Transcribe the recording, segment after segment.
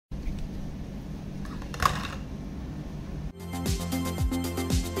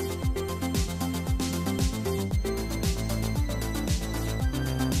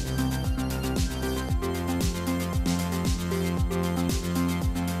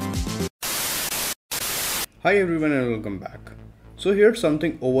Hi everyone and welcome back. So here's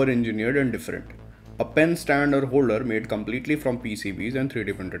something over-engineered and different. A pen stand or holder made completely from PCBs and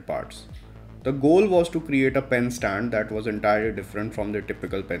 3D printed parts. The goal was to create a pen stand that was entirely different from the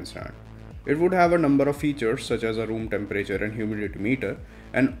typical pen stand. It would have a number of features such as a room temperature and humidity meter,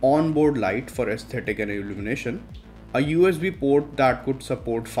 an on-board light for aesthetic and illumination, a USB port that could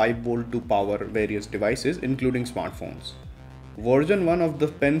support 5V to power various devices including smartphones. Version 1 of the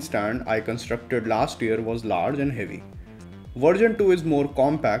pen stand I constructed last year was large and heavy. Version 2 is more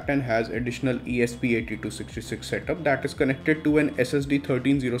compact and has additional ESP8266 setup that is connected to an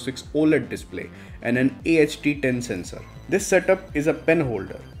SSD1306 OLED display and an AHT10 sensor. This setup is a pen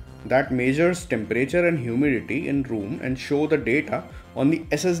holder that measures temperature and humidity in room and show the data on the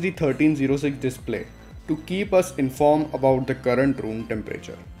SSD1306 display to keep us informed about the current room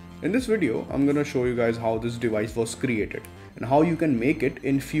temperature. In this video, I'm going to show you guys how this device was created and how you can make it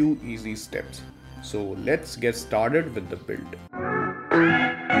in few easy steps. So let's get started with the build.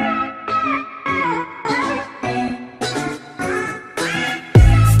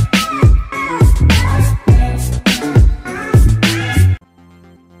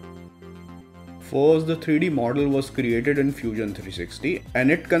 First, the 3D model was created in Fusion 360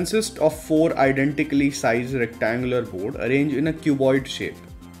 and it consists of 4 identically sized rectangular boards arranged in a cuboid shape.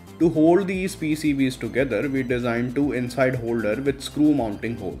 To hold these PCBs together, we designed 2 inside holders with screw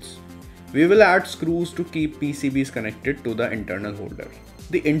mounting holes. We will add screws to keep PCBs connected to the internal holder.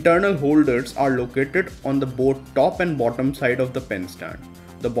 The internal holders are located on the both top and bottom side of the pen stand.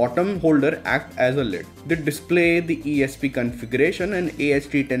 The bottom holder acts as a lid. The display, the ESP configuration and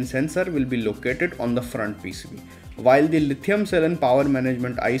AHT10 sensor will be located on the front PCB, while the lithium cell and power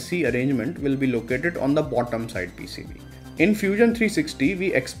management IC arrangement will be located on the bottom side PCB. In Fusion 360,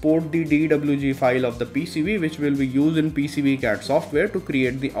 we export the DWG file of the PCB which will be used in PCBCAD software to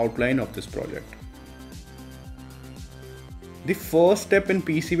create the outline of this project. The first step in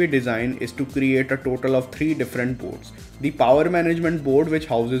PCB design is to create a total of 3 different boards. The power management board which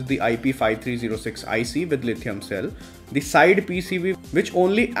houses the IP5306 IC with lithium cell, the side PCB which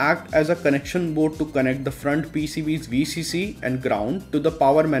only acts as a connection board to connect the front PCB's VCC and ground to the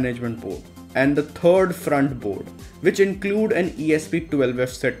power management board, and the third front board which include an ESP12F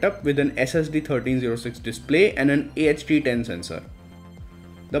setup with an SSD1306 display and an AHT10 sensor.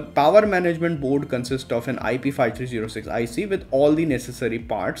 The power management board consists of an IP5306 IC with all the necessary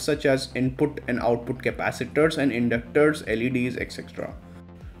parts such as input and output capacitors and inductors, LEDs, etc.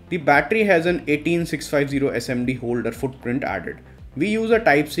 The battery has an 18650 SMD holder footprint added. We use a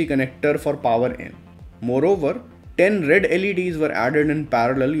Type-C connector for power in. Moreover, 10 red LEDs were added in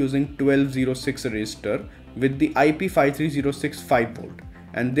parallel using 1206 resistor with the IP5306 5V,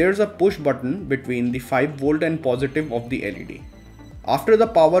 and there's a push button between the 5V and positive of the LED. After the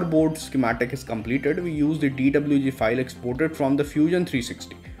power board schematic is completed, we use the DWG file exported from the Fusion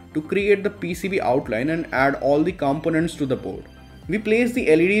 360 to create the PCB outline and add all the components to the board. We place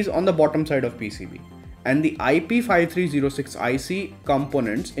the LEDs on the bottom side of PCB, and the IP5306 IC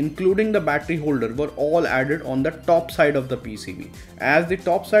components including the battery holder were all added on the top side of the PCB, as the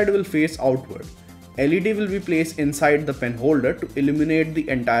top side will face outward. LED will be placed inside the pen holder to illuminate the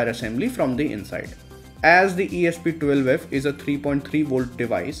entire assembly from the inside. As the ESP12F is a 3.3V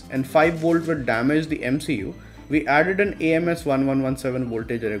device and 5V would damage the MCU, we added an AMS1117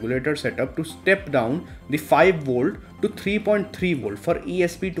 voltage regulator setup to step down the 5V to 3.3V for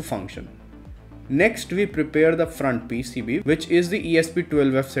ESP to function. Next, we prepare the front PCB, which is the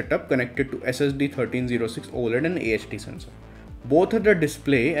ESP12F setup connected to SSD1306 OLED and AHT sensor. Both the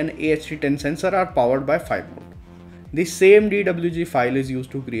display and AHT10 sensor are powered by 5V. The same DWG file is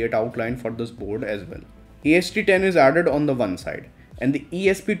used to create outline for this board as well. AHT10 is added on the one side and the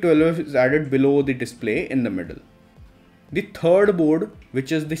ESP12F is added below the display in the middle. The third board,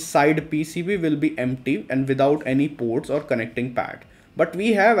 which is the side PCB, will be empty and without any ports or connecting pad. But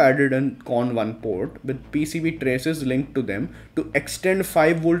we have added an CON1 port with PCB traces linked to them to extend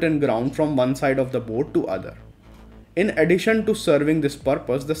 5V and ground from one side of the board to other. In addition to serving this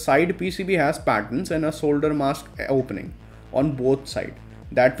purpose, the side PCB has patterns and a solder mask opening on both sides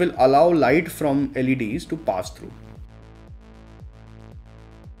that will allow light from LEDs to pass through.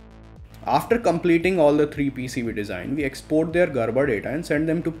 After completing all the 3 PCB design, we export their Gerber data and send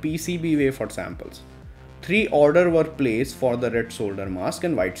them to PCBWay for samples. 3 orders were placed for the red solder mask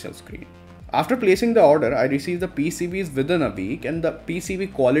and white cell screen. After placing the order, I received the PCBs within a week and the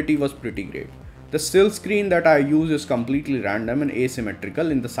PCB quality was pretty great. The sill screen that I use is completely random and asymmetrical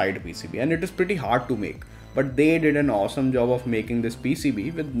in the side PCB, and it is pretty hard to make, but they did an awesome job of making this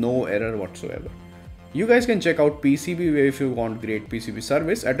PCB with no error whatsoever. You guys can check out PCBWay if you want great PCB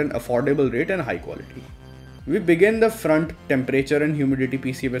service at an affordable rate and high quality. We begin the front temperature and humidity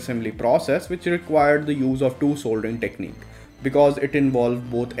PCB assembly process, which required the use of two soldering technique because it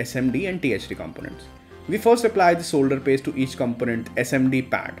involved both SMD and THD components. We first apply the solder paste to each component SMD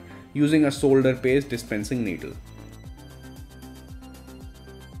pad using a solder paste dispensing needle.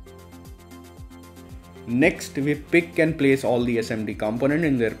 Next, we pick and place all the SMD component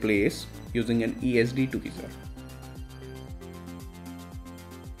in their place using an ESD tweezer.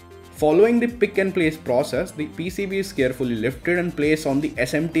 Following the pick and place process, the PCB is carefully lifted and placed on the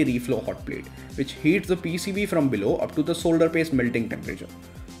SMT reflow hot plate, which heats the PCB from below up to the solder paste melting temperature,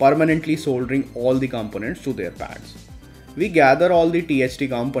 permanently soldering all the components to their pads. We gather all the THD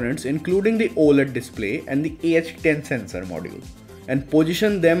components including the OLED display and the AHT10 sensor module and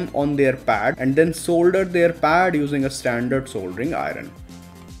position them on their pad and then solder their pad using a standard soldering iron.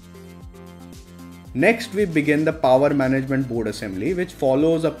 Next, we begin the power management board assembly, which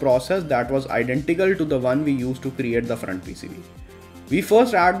follows a process that was identical to the one we used to create the front PCB. We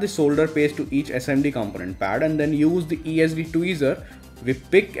first add the solder paste to each SMD component pad and then use the ESD tweezer. We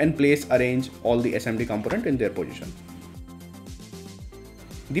pick and arrange all the SMD component in their position.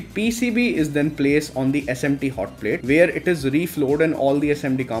 The PCB is then placed on the SMT hot plate where it is reflowed and all the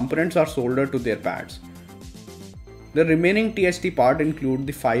SMD components are soldered to their pads. The remaining THD part include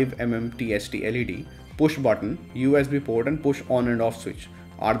the 5mm THD LED, push button, USB port and push on and off switch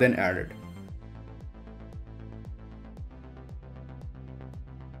are then added.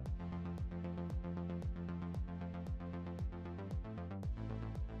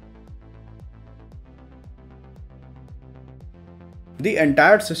 The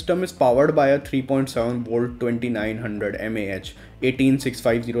entire system is powered by a 3.7 volt 2900 mAh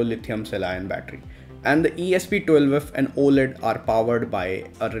 18650 lithium cell ion battery. And the ESP12F and OLED are powered by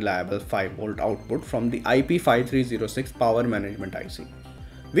a reliable 5 volt output from the IP5306 power management IC.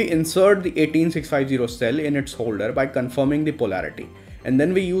 We insert the 18650 cell in its holder by confirming the polarity, and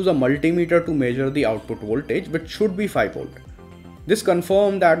then we use a multimeter to measure the output voltage, which should be 5 volt. This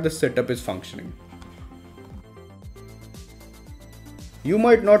confirms that the setup is functioning. You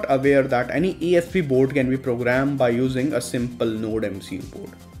might not be aware that any ESP board can be programmed by using a simple node MCU board.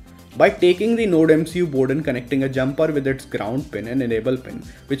 By taking the node MCU board and connecting a jumper with its ground pin and enable pin,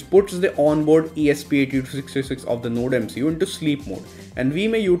 which puts the onboard ESP8266 of the node MCU into sleep mode, and we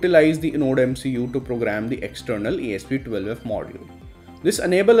may utilize the node MCU to program the external ESP12F module. This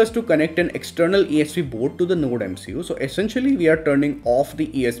enables us to connect an external ESP board to the node MCU, so essentially we are turning off the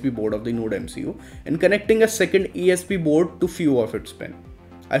ESP board of the node MCU and connecting a second ESP board to few of its pins.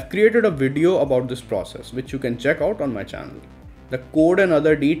 I've created a video about this process which you can check out on my channel. The code and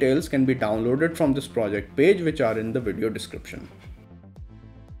other details can be downloaded from this project page, which are in the video description.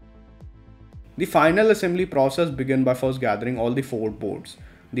 The final assembly process begins by first gathering all the 4 boards,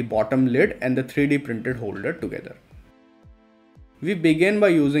 the bottom lid and the 3D printed holder together. We begin by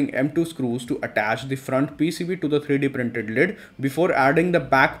using M2 screws to attach the front PCB to the 3D printed lid before adding the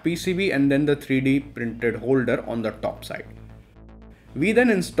back PCB and then the 3D printed holder on the top side. We then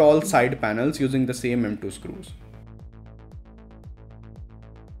install side panels using the same M2 screws.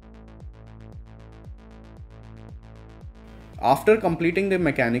 After completing the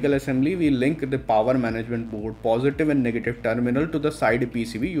mechanical assembly, we link the power management board positive and negative terminal to the side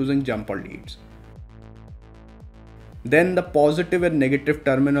PCB using jumper leads. Then the positive and negative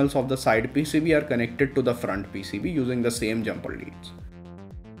terminals of the side PCB are connected to the front PCB using the same jumper leads.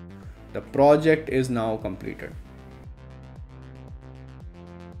 The project is now completed.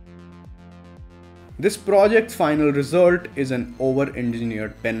 This project's final result is an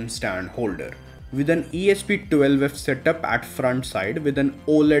over-engineered pen stand holder with an ESP12F setup at front side with an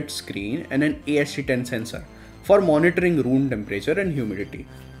OLED screen and an AHT10 sensor for monitoring room temperature and humidity,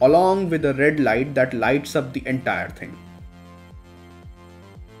 along with a red light that lights up the entire thing.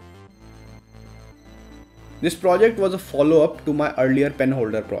 This project was a follow-up to my earlier pen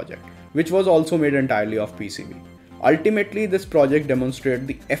holder project, which was also made entirely of PCB. Ultimately, this project demonstrated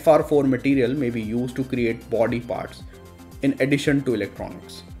the FR4 material may be used to create body parts in addition to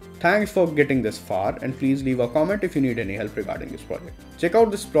electronics. Thanks for getting this far, and please leave a comment if you need any help regarding this project. Check out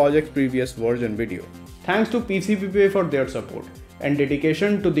this project's previous version video. Thanks to PCBWay for their support and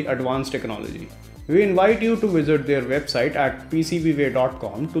dedication to the advanced technology. We invite you to visit their website at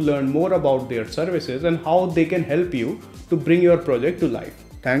PCBWay.com to learn more about their services and how they can help you to bring your project to life.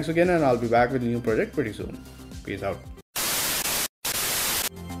 Thanks again, and I'll be back with a new project pretty soon. Peace out.